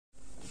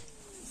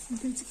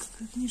Смотрите,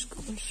 какая книжка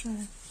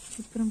большая.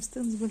 Тут прям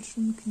стенд с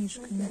большими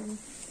книжками.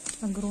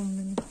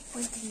 Огромными.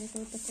 Это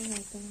вот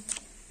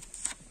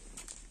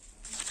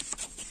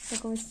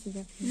такого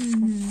стиля книжка.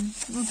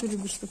 Ну, ты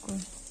любишь такое.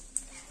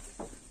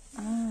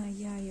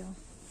 Я ее.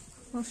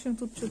 В общем,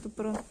 тут что-то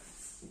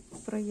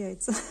про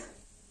яйца.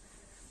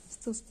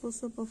 100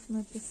 способов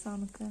на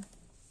писанка.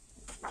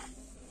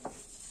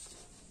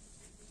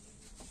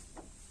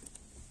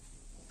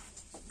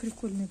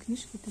 Прикольные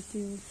книжки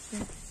такие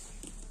вообще.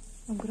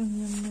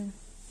 Огроменные.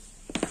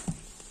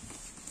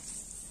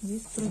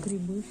 Здесь про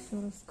грибы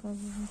все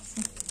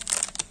рассказывается.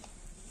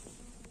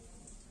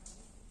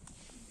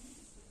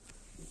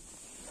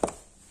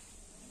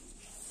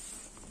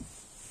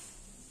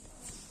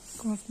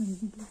 Классная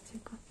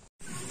библиотека.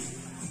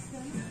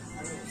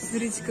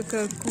 Смотрите,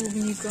 какая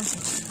клубника.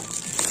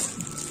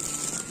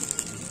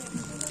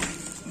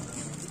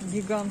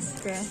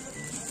 Гигантская.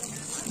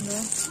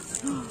 Да?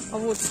 А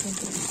вот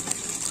смотри.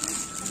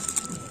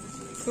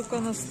 Сколько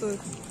она стоит?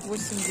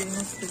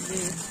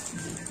 8,99.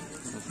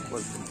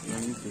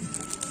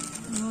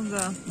 Ну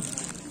да.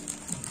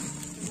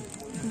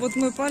 Вот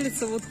мой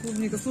палец, а вот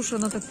клубника. Слушай,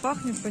 она так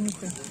пахнет,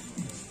 понюхай.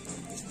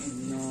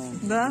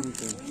 Да?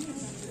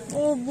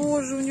 О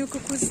боже, у нее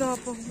какой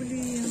запах,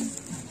 блин.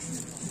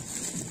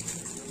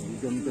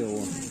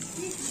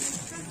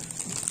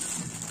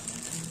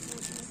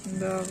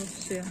 Да,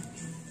 вообще.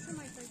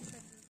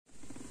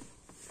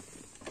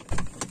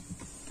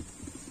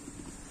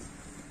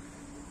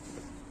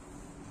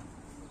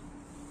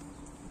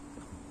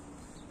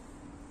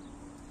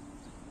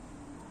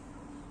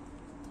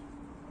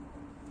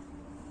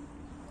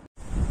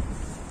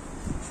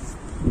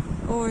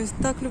 Ой,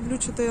 так люблю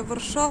что-то я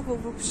Варшаву,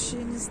 вообще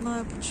не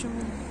знаю почему.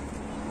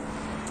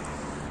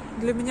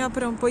 Для меня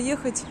прям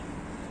выехать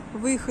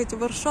в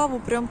Варшаву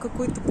прям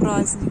какой-то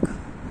праздник.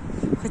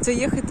 Хотя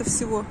ехать-то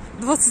всего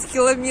 20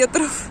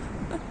 километров.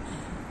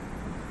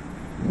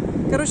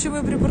 Короче,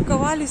 мы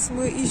припарковались,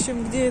 мы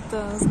ищем, где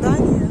это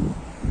здание,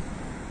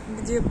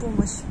 где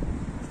помощь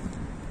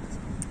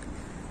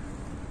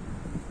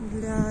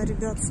для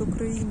ребят с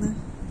Украины.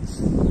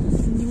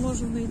 Не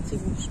можем найти,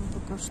 в общем,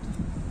 пока что.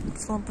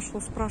 Слава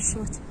пошел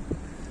спрашивать.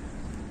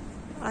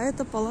 А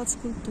это палац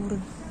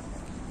культуры.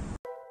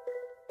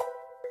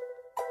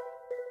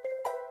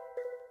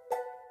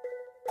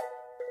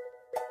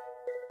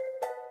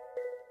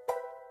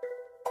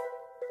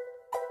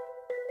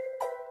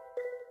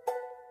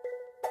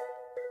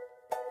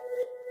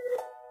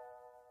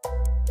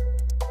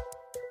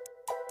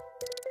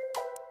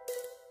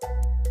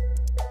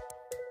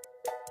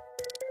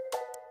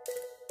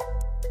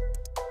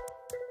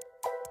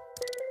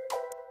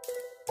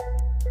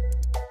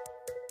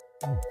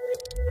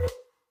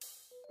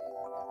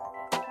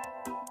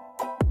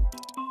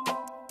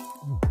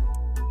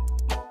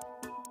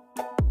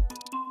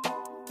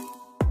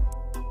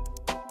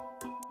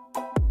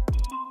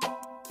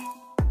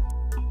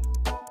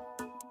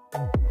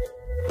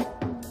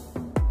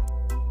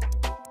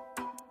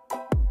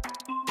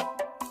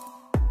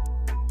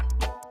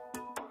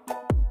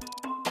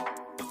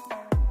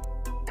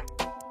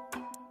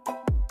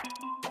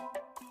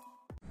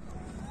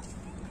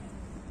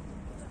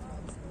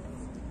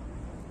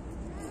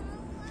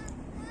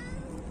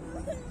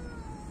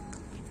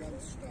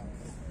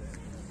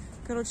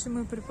 Короче,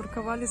 мы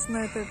припарковались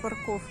на этой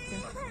парковке.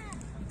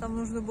 Там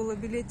нужно было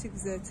билетик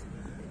взять.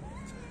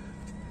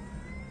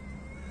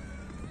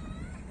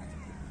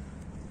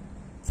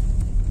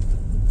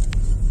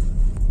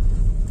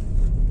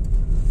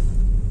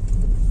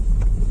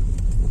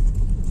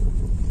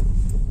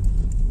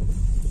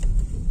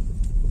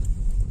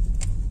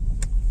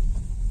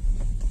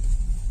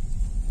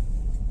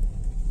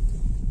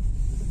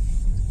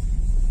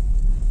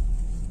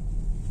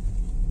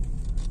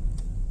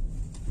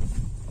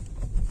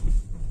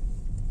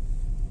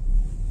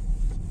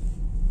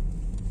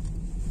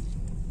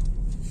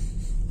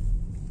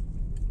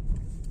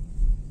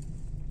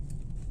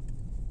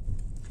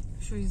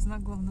 Еще и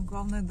знак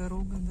главная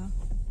дорога, да.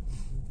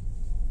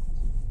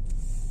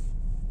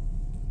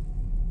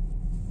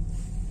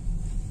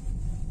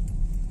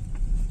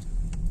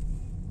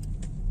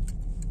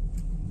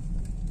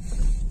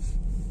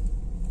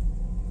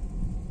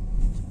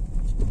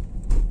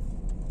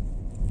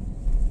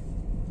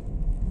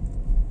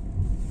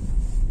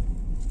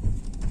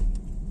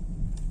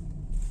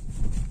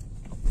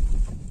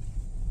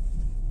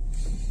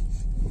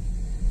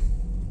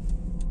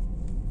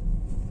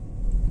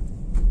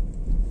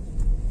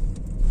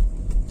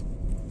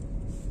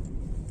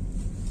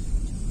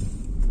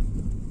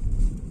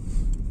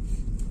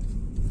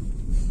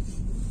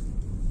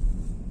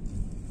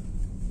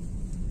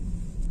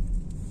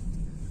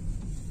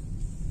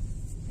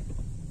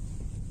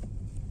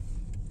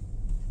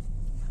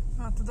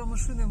 Туда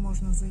машиной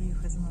можно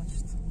заехать,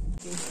 значит.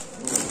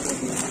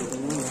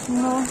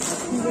 No,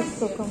 widać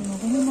stолько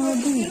много. Nie ma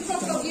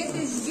Tylko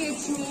kobiety z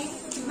dziećmi,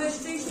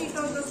 mężczyźni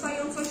to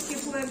dostają coś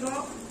ciepłego,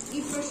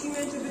 I prosimy,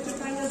 żeby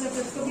czekali na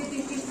zewnątrz. Kobiety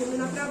i dzieci, my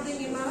naprawdę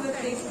nie mamy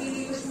w tej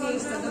chwili już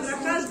miejsca. Dobra,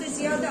 każdy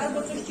zjada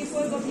albo coś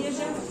ciepłego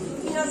bierze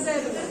i na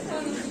zewnątrz.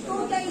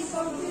 Tutaj są...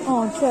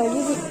 О, чай,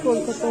 видишь,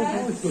 сколько тоже.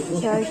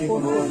 Чай,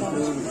 кофе.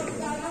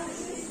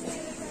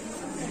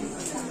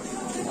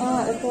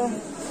 А, это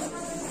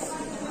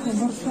в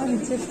Варшаве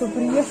те, кто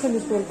приехали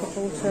только,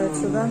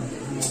 получается, да?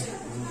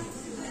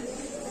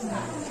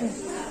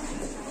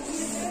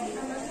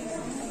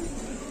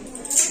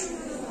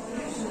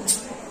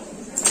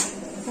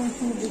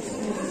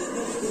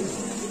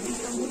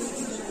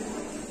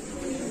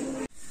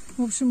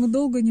 В общем, мы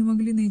долго не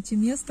могли найти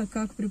место,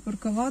 как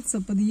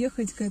припарковаться,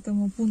 подъехать к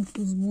этому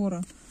пункту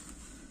сбора.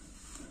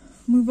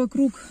 Мы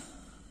вокруг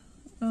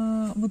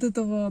вот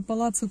этого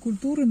палаца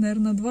культуры,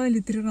 наверное, 2 или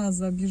 3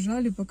 раза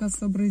объезжали, пока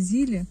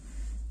сообразили.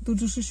 Тут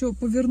же еще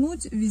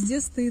повернуть,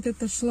 везде стоит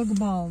этот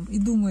шлагбаум. И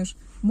думаешь,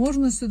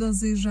 можно сюда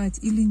заезжать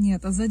или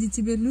нет. А сзади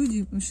тебя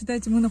люди,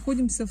 считайте, мы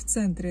находимся в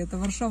центре, это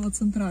Варшава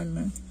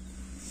центральная.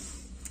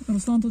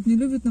 Руслан тут не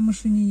любит на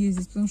машине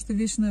ездить, потому что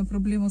вечная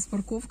проблема с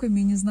парковками,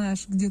 и не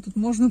знаешь, где тут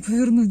можно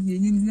повернуть, где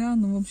нельзя.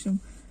 Ну, в общем.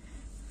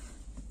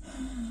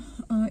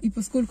 И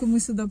поскольку мы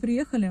сюда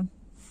приехали,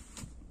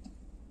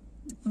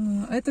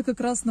 это как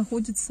раз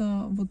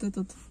находится вот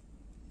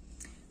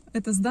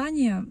это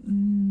здание,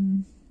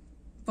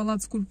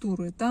 палац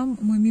культуры. Там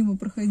мы мимо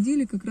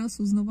проходили, как раз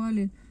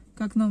узнавали,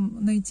 как нам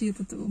найти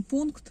этот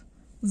пункт.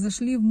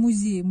 Зашли в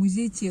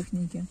музей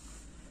техники.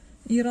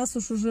 И раз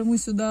уж уже мы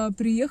сюда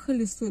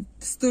приехали,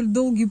 столь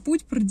долгий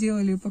путь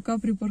проделали, пока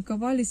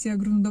припарковались, я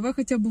говорю, ну давай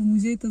хотя бы в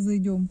музей-то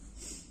зайдем.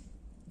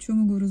 Чем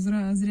мы, говорю,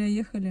 зря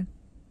ехали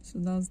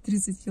сюда,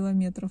 30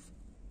 километров.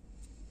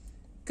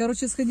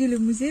 Короче, сходили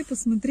в музей,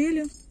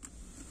 посмотрели.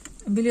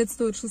 Билет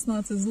стоит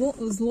 16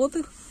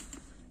 злотых.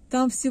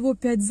 Там всего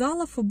 5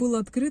 залов, а было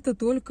открыто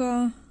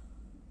только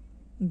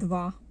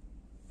 2.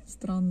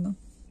 Странно.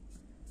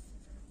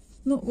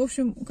 Ну, в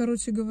общем,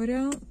 короче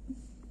говоря,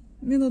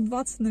 минут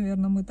 20,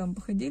 наверное, мы там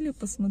походили,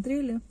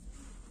 посмотрели.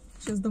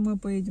 Сейчас домой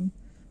поедем.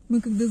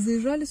 Мы когда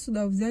заезжали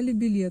сюда, взяли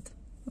билет,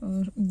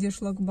 где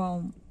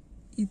шлагбаум.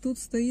 И тут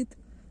стоит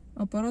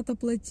аппарат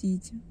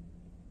оплатить.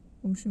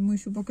 В общем, мы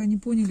еще пока не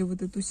поняли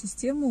вот эту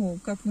систему,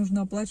 как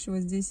нужно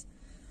оплачивать здесь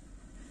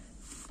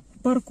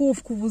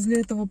парковку возле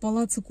этого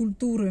палаца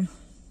культуры.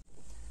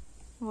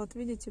 Вот,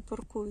 видите,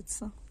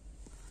 паркуется.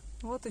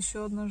 Вот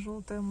еще одна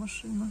желтая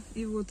машина.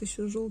 И вот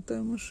еще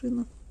желтая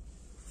машина.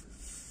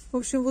 В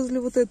общем, возле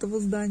вот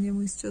этого здания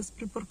мы сейчас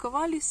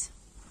припарковались.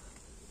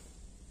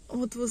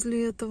 Вот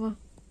возле этого.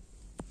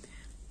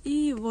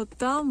 И вот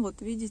там,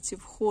 вот видите,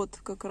 вход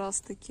как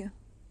раз-таки.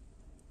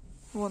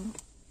 Вон,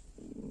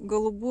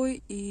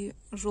 голубой и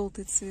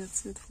желтый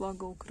цвет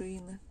флага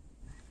Украины.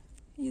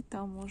 И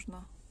там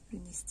можно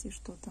принести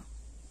что-то.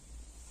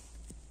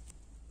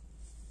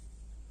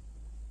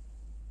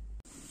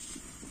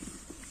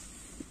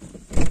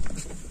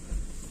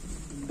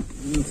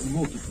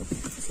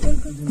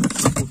 Сколько?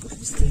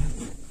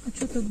 А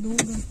что так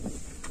долго?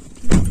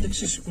 Так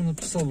Шишику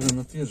написал, блин,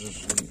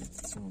 отвяжешь,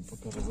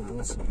 пока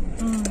разобрался.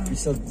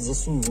 50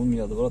 засунул в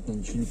меня, обратно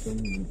ничего не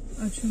помню.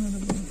 А что надо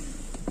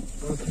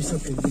было?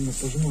 50 как бы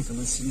пожмут,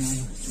 она сильная,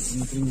 что-то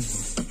не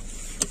принялась.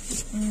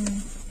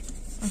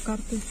 А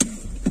карты что?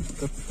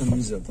 Карты там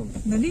нельзя, там.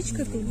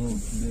 Наличка тут?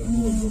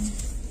 Ну,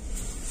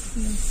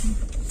 ясно.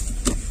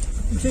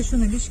 У тебя еще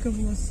наличка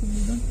была с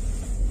собой, да?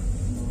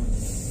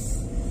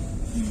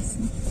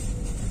 Ясно.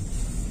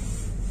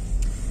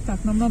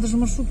 Так, нам надо же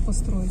маршрут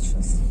построить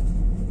сейчас.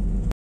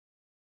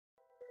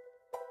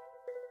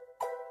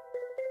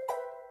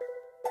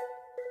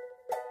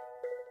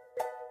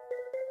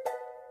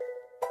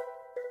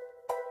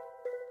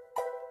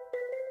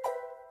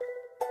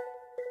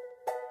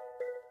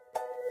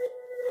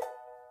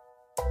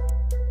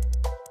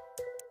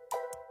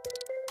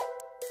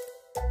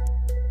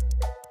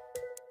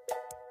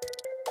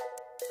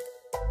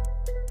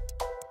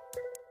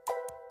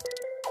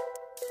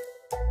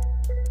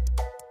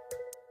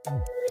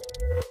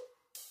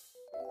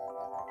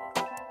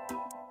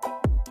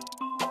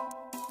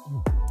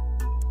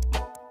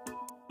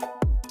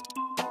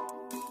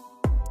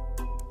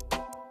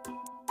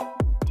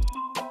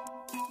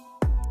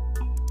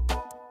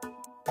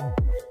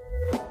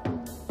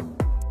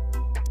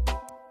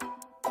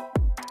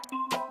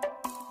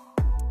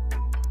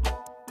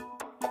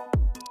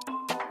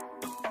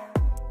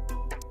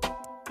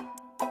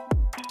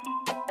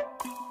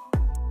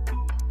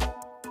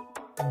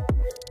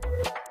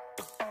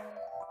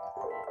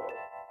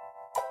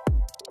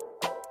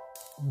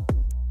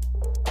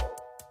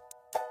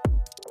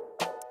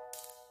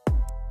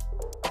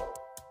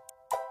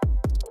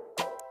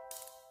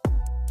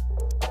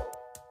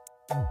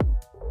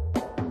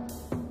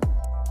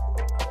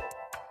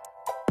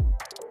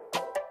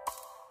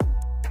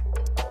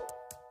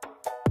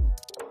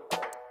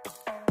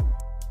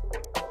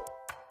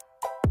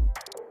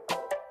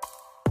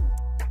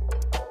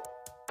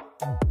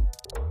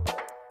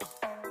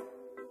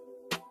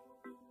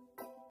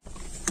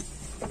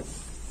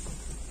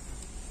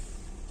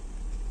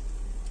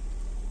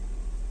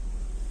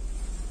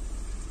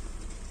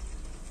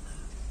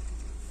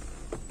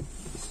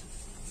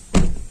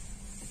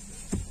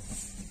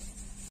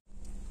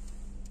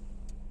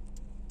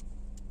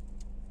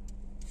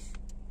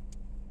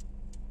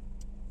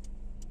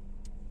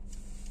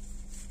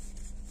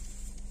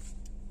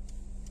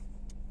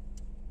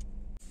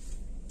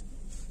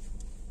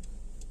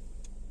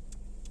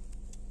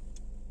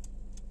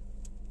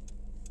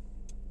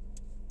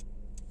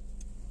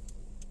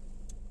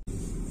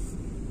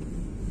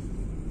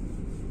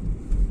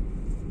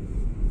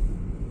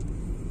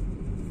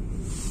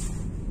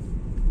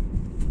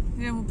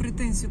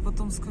 претензию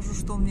потом скажу,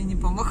 что он мне не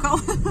помахал.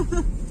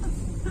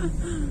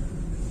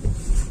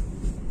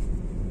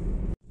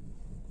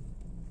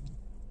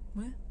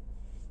 Мы?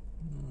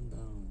 Ну да.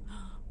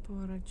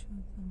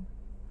 Поворачиваем.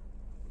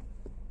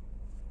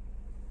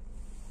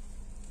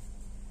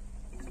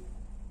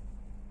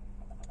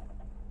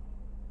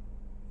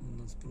 Он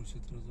нас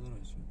просит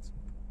разворачиваться.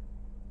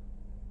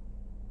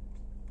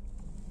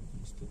 В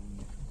одну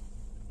сторону.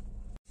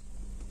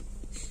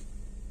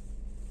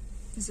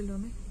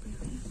 Зеленый.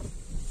 Поехали.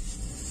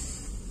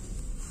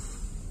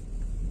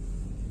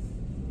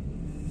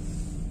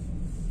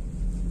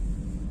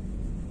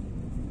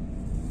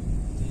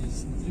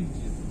 Смотри,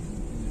 где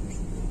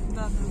это.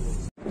 Да.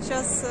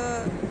 Сейчас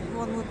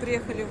вон мы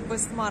приехали в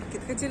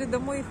Бестмаркет. Хотели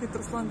домой ехать.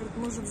 Руслан говорит,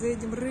 может,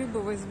 заедем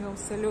рыбы возьмем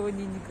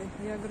солененькой.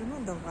 Я говорю,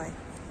 ну давай.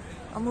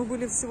 А мы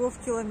были всего в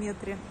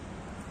километре.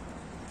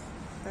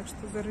 Так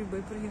что за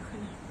рыбой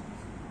приехали.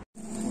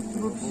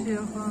 Вообще,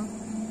 ага.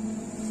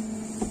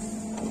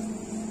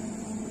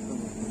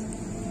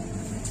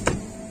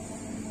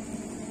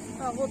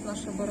 А, вот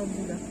наша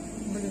барабуля.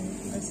 Блин,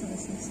 нифига себе,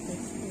 75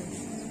 стоит.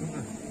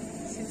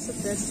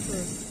 75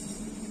 стоит.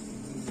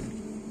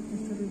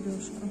 Это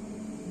рыбешка.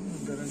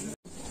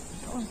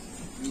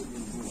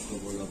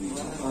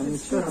 А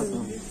ничего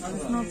там?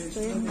 15,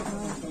 я не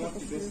знаю.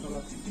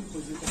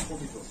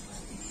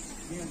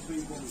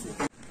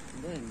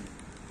 Дай мне.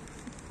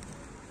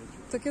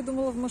 Так я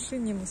думала, в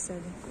машине мы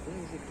сядем.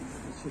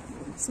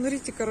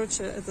 Смотрите,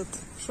 короче, этот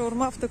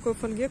шаурма в такой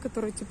фольге,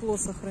 который тепло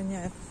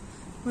сохраняет.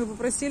 Мы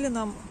попросили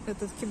нам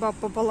этот кебаб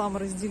пополам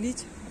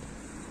разделить.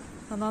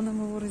 Она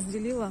нам его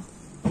разделила.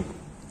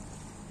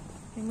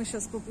 И мы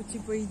сейчас по пути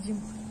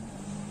поедим.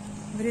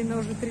 Время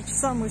уже 3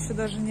 часа, мы еще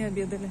даже не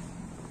обедали.